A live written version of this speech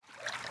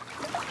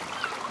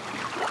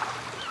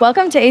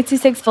Welcome to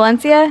 826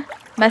 Valencia,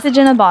 message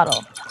in a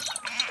bottle.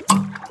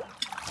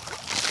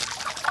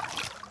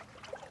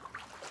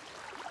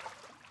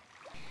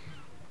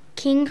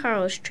 King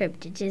Carl's Trip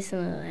to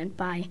Disneyland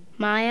by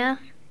Maya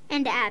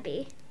and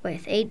Abby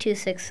with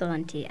 826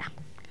 Valencia.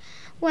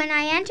 When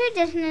I entered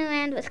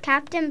Disneyland with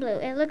Captain Blue,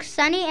 it looked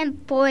sunny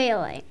and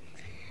boiling.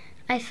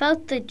 I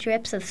felt the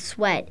drips of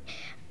sweat.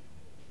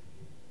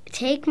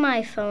 Take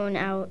my phone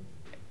out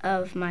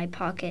of my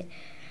pocket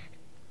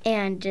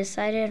and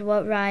decided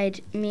what ride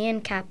me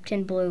and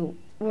Captain Blue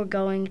were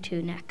going to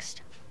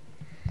next.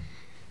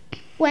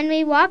 When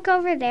we walk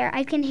over there,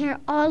 I can hear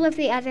all of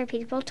the other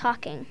people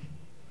talking.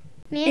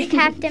 Me and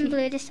Captain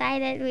Blue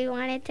decided we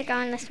wanted to go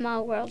on the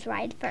Small World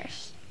ride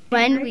first.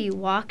 When we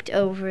walked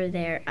over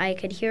there, I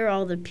could hear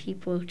all the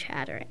people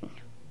chattering.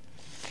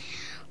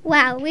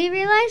 Wow, we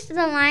realized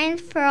the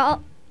lines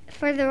for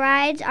the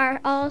rides are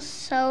all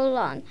so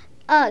long.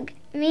 Ugh,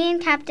 me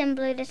and Captain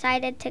Blue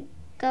decided to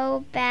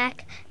go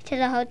back to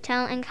the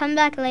hotel and come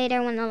back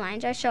later when the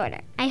lines are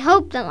shorter. I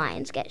hope the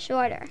lines get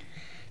shorter.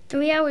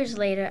 3 hours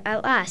later,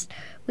 at last,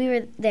 we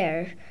were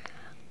there.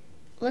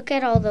 Look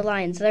at all the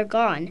lines, they're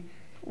gone.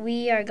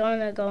 We are going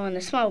to go on the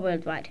Small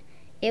World ride.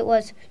 It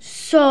was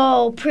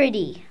so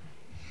pretty.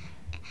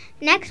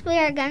 Next, we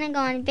are going to go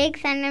on Big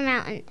Thunder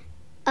Mountain.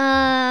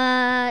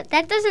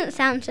 That doesn't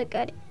sound so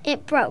good.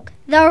 It broke.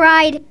 The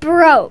ride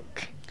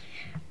broke.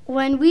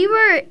 When we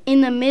were in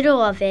the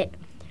middle of it,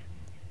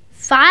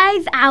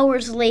 5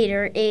 hours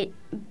later, it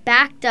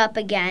backed up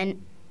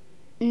again.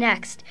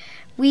 Next,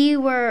 we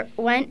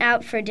went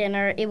out for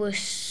dinner. It was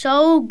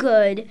so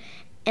good,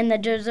 and the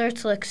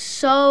desserts looked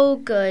so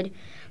good.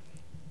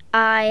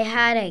 I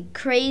had a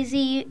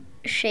crazy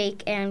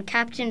shake, and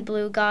Captain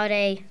Blue got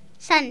a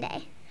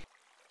sundae.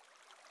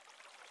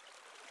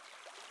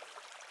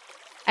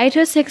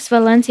 826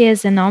 Valencia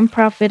is a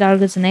non-profit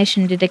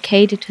organization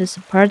dedicated to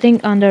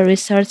supporting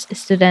under-researched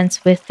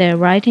students with their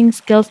writing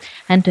skills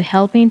and to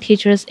helping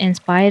teachers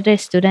inspire their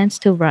students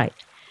to write.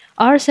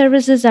 Our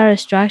services are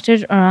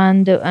structured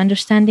around the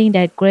understanding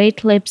that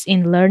great leaps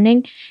in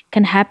learning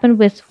can happen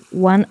with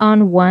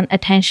one-on-one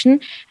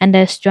attention and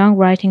that strong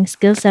writing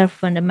skills are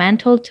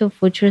fundamental to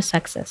future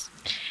success.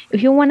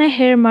 If you want to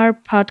hear more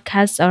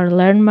podcasts or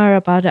learn more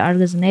about the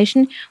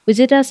organization,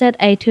 visit us at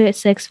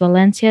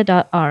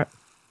 826valencia.org.